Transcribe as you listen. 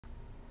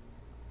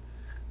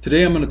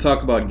Today I'm going to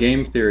talk about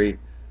game theory.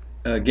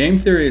 Game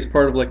theory is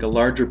part of like a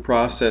larger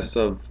process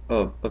of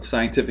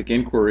scientific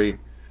inquiry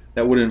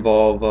that would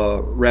involve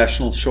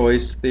rational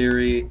choice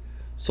theory,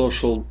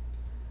 social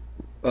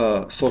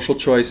social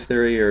choice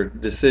theory, or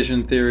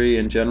decision theory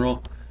in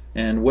general.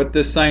 And what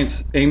this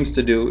science aims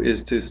to do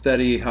is to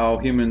study how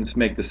humans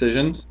make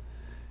decisions,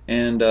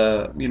 and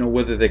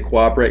whether they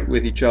cooperate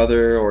with each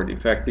other or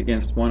defect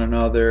against one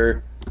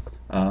another.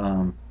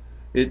 Um,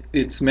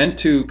 it's meant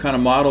to kind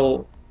of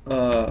model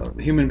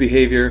human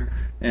behavior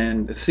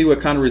and see what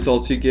kind of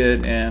results you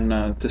get,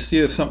 and to see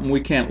if something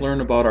we can't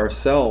learn about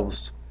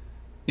ourselves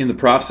in the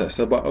process,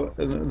 about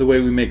the way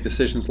we make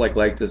decisions, like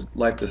life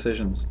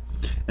decisions.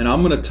 And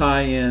I'm going to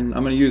tie in.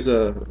 I'm going to use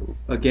a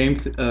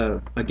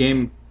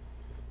game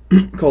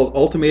called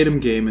Ultimatum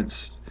game.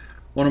 It's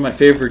one of my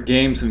favorite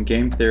games in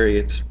game theory.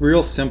 It's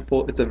real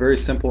simple. It's a very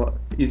simple,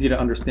 easy to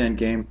understand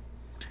game,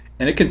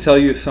 and it can tell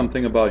you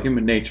something about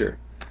human nature.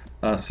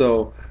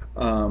 So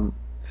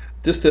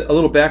just a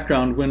little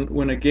background: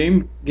 when a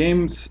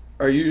games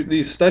are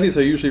these studies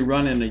are usually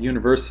run in a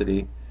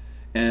university,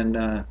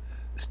 and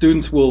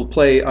students will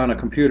play on a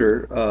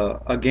computer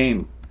a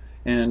game,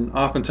 and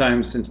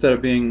oftentimes instead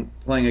of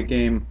playing a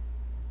game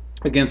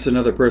against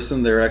another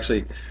person, they're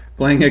actually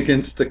playing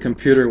against the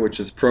computer,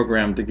 which is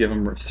programmed to give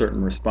them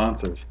certain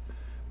responses.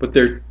 But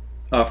they're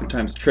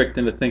oftentimes tricked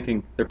into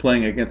thinking they're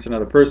playing against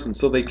another person,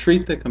 so they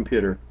treat the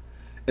computer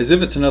as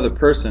if it's another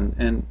person.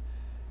 And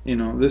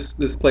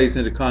this plays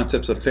into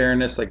concepts of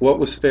fairness, like what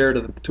was fair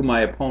to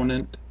my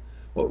opponent,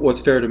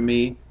 what's fair to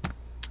me,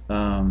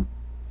 um,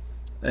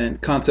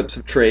 and concepts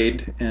of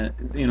trade, and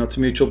to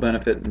mutual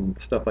benefit and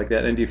stuff like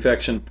that, and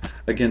defection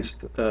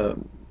against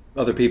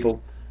other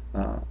people.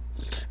 Uh,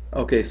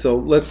 okay, so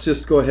let's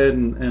just go ahead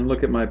and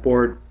look at my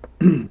board.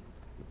 I'm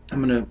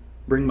going to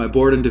bring my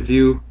board into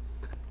view.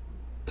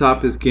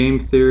 Top is game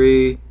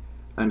theory.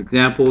 An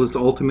example is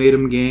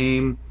ultimatum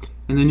game,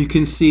 and then you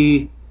can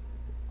see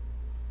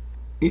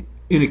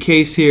in a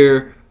case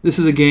here, this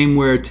is a game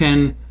where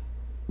 $10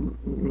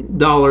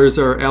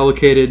 are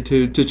allocated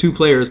to two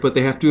players, but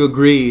they have to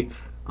agree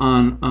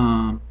on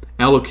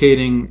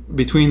allocating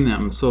between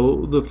them.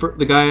 So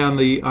the guy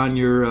on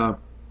your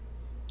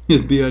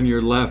he'd be on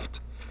your left.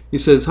 He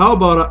says, "How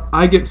about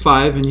I get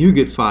 5 and you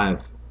get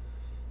 5?"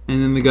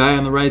 And then the guy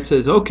on the right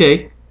says,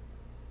 "Okay."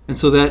 And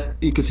so that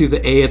you can see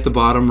the A at the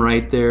bottom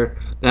right there.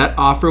 That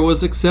offer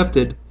was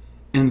accepted,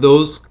 and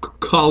those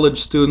college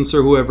students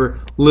or whoever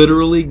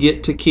literally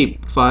get to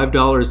keep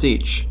 $5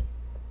 each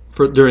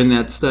during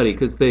that study,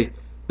 because they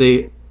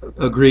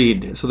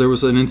agreed. So there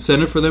was an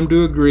incentive for them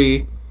to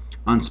agree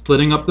on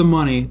splitting up the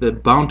money, the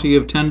bounty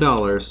of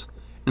 $10,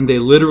 and they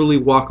literally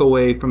walk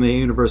away from the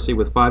university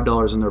with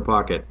 $5 in their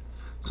pocket.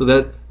 So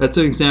that's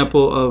an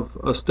example of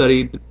a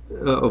study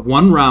of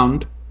one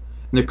round,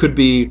 and there could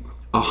be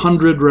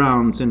 100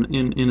 rounds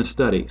in a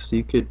study. So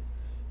you could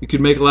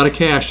make a lot of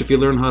cash if you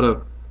learn how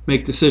to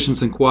make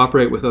decisions and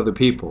cooperate with other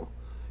people.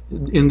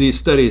 In these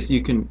studies,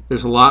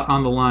 there's a lot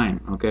on the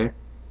line. Okay.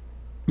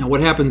 Now,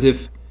 what happens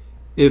if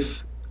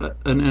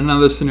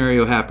another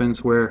scenario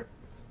happens where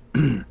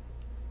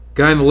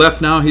guy on the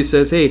left now, he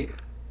says, "Hey,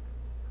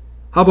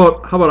 how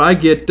about I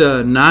get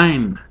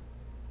 9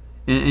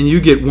 and you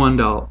get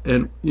 $1,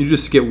 and you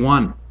just get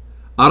 1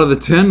 out of the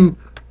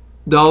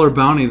 $10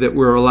 bounty that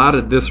we're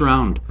allotted this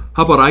round.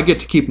 How about I get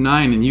to keep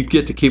 9 and you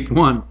get to keep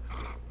 1?"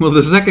 Well,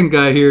 the second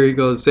guy here, he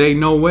goes, "Hey,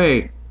 no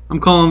way! I'm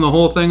calling the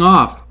whole thing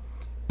off."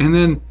 And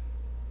then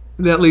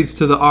that leads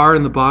to the R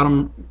in the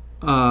bottom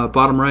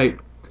right.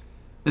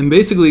 And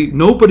basically,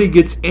 nobody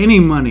gets any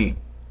money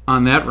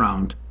on that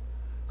round.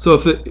 So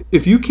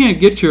if you can't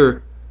get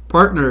your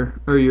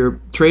partner or your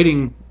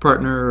trading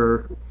partner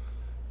or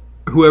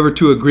whoever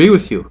to agree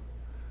with you,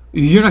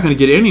 you're not going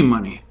to get any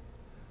money.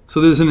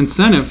 So there's an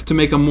incentive to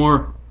make a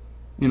more,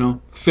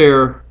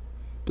 fair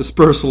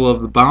dispersal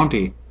of the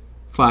bounty.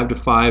 5 to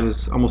 5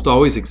 is almost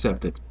always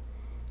accepted.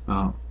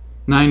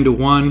 9 to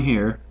 1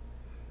 here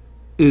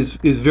is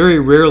very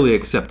rarely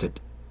accepted.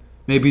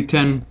 Maybe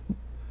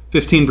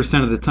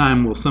 15% of the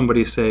time will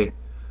somebody say,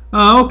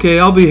 "Oh, okay,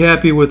 I'll be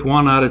happy with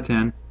 1 out of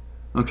 10."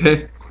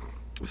 Okay,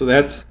 so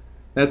that's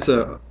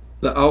the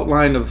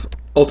outline of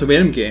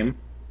Ultimatum game.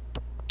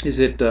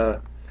 It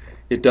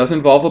does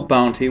involve a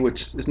bounty,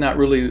 which is not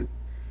really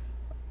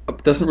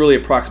doesn't really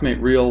approximate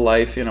real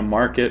life in a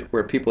market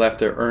where people have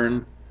to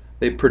earn.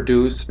 They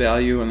produce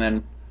value, and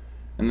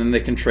then they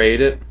can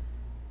trade it.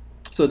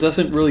 So it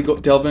doesn't really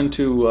delve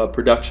into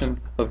production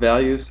of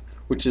values,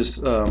 which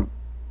is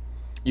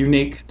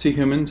unique to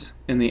humans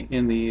in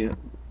the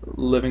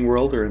living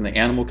world or in the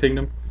animal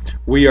kingdom.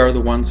 We are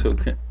the ones who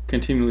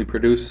continually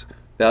produce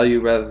value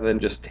rather than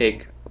just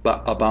take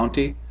a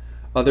bounty.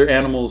 Other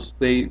animals,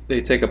 they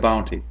take a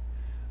bounty.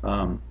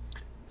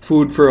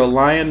 Food for a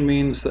lion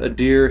means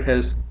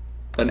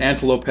an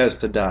antelope has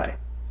to die.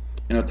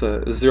 It's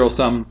a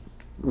zero-sum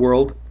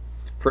world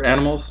for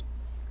animals.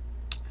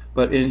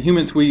 But in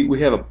humans,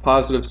 we have a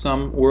positive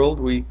sum world.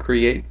 We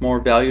create more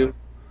value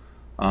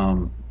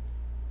out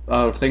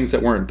of things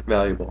that weren't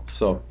valuable.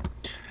 So,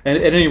 and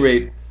at any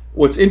rate,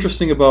 what's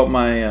interesting about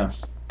my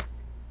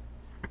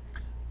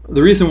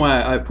the reason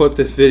why I put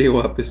this video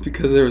up is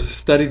because there was a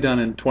study done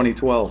in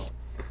 2012.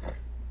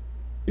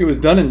 It was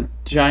done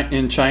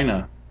in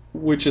China,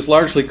 which is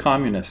largely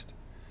communist.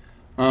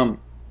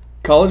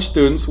 College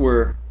students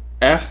were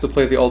asked to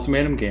play the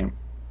Ultimatum game,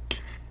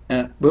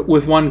 but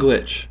with one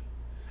glitch.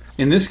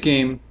 In this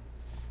game,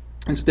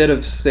 instead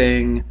of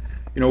saying,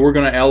 we're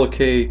going to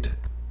allocate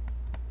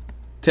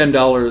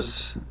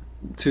 $10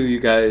 to you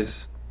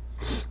guys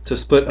to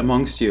split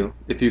amongst you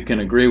if you can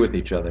agree with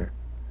each other,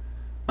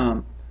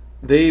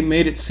 they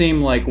made it seem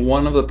like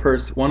one of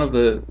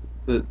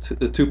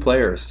the two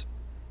players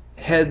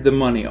had the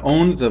money,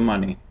 owned the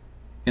money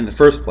in the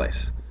first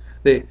place.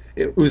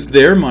 It was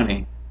their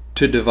money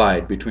to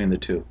divide between the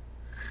two.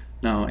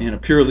 Now, in a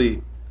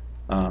purely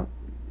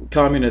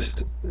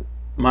communist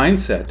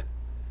mindset,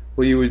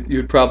 well,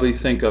 you'd probably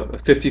think of a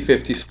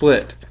 50-50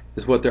 split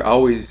is what they're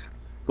always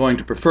going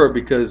to prefer,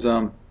 because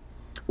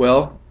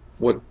well,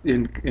 what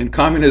in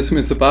communism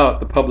is about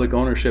the public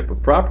ownership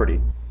of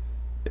property,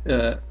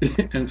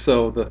 and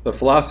so the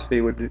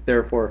philosophy would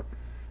therefore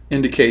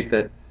indicate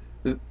that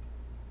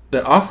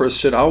offers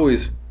should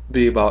always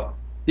be about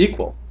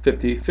equal,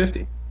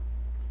 50-50.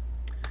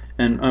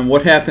 And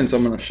what happens,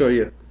 I'm going to show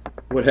you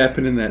what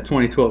happened in that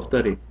 2012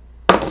 study.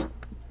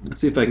 Let's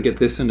see if I can get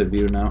this into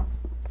view now.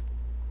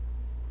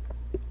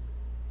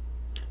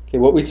 Okay,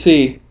 what we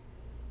see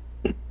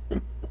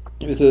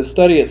is a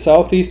study at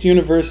Southeast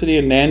University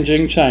in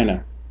Nanjing,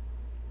 China.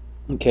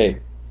 Okay,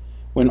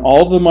 when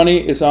all the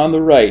money is on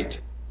the right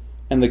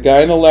and the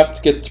guy on the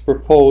left gets to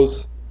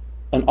propose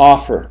an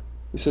offer,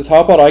 he says,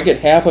 how about I get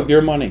half of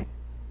your money?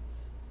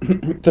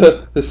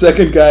 The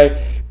second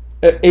guy,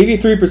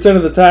 83%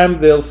 of the time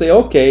they'll say,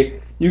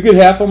 okay, you get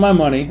half of my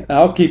money and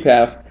I'll keep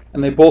half,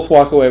 and they both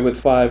walk away with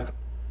 5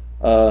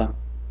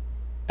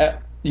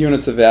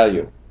 units of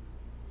value.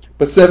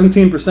 But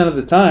 17% of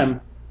the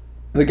time,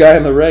 the guy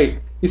on the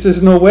right, he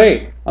says, no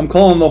way, I'm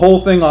calling the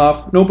whole thing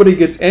off, nobody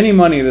gets any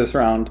money this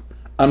round,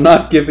 I'm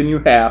not giving you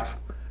half.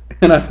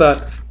 And I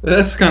thought,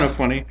 that's kind of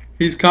funny.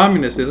 He's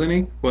communist, isn't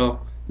he?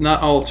 Well,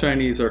 not all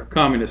Chinese are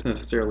communists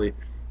necessarily,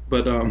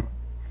 but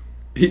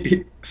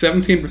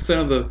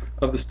 17%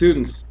 of the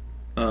students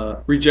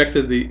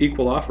rejected the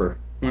equal offer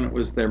when it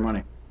was their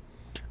money.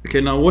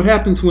 Okay, now what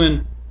happens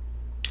when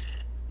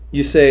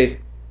you say,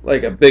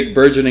 like a big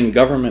burgeoning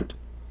government,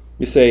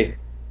 you say,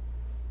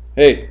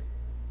 hey,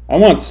 I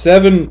want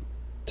 7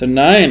 to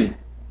 9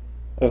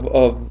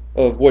 of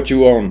what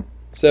you own.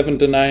 7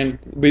 to 9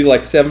 would be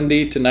like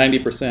 70 to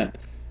 90%. It'd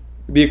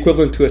be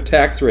equivalent to a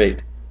tax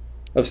rate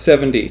of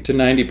 70 to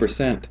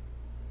 90%.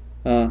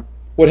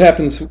 What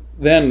happens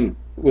then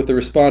with the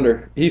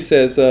responder? He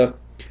says the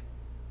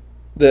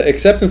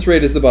acceptance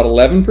rate is about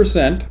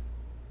 11%,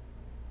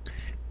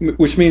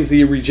 which means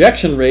the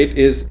rejection rate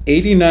is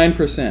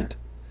 89%.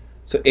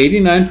 So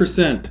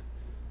 89%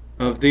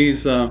 of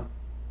these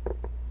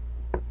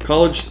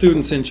college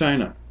students in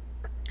China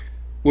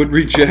would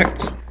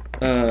reject,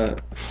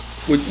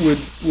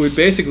 would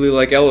basically,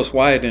 like Alice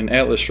Wyatt in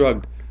Atlas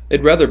Shrugged,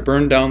 they'd rather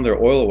burn down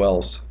their oil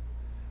wells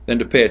than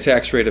to pay a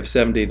tax rate of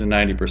 70 to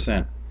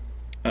 90%.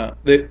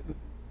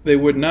 They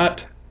would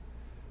not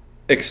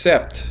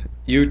accept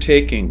you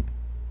taking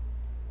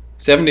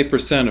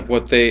 70% of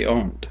what they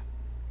owned.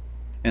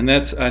 And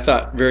that's, I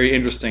thought, very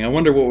interesting. I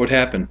wonder what would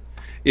happen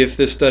if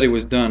this study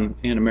was done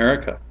in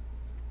America,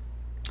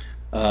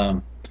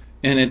 and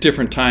at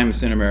different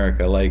times in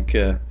America, like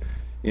in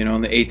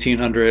the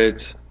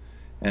 1800s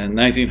and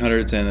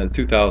 1900s and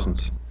the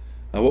 2000s.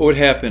 What would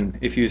happen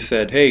if you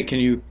said, "Hey,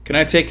 can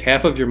I take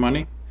half of your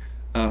money?"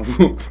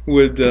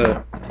 Would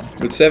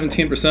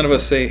 17% of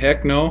us say,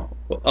 "Heck no,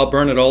 I'll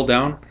burn it all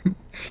down"?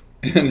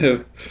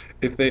 And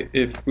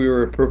if we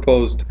were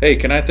proposed, "Hey,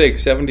 can I take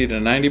 70 to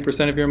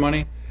 90% of your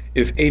money?"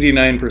 If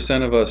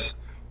 89% of us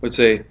would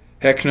say,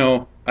 "Heck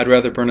no, I'd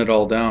rather burn it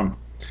all down."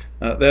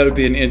 That would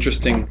be an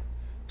interesting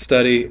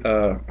study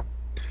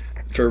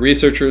for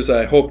researchers.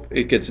 I hope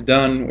it gets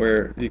done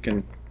where you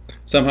can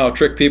somehow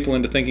trick people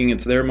into thinking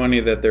it's their money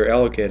that they're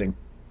allocating.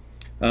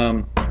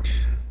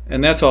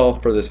 And that's all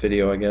for this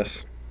video, I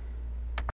guess.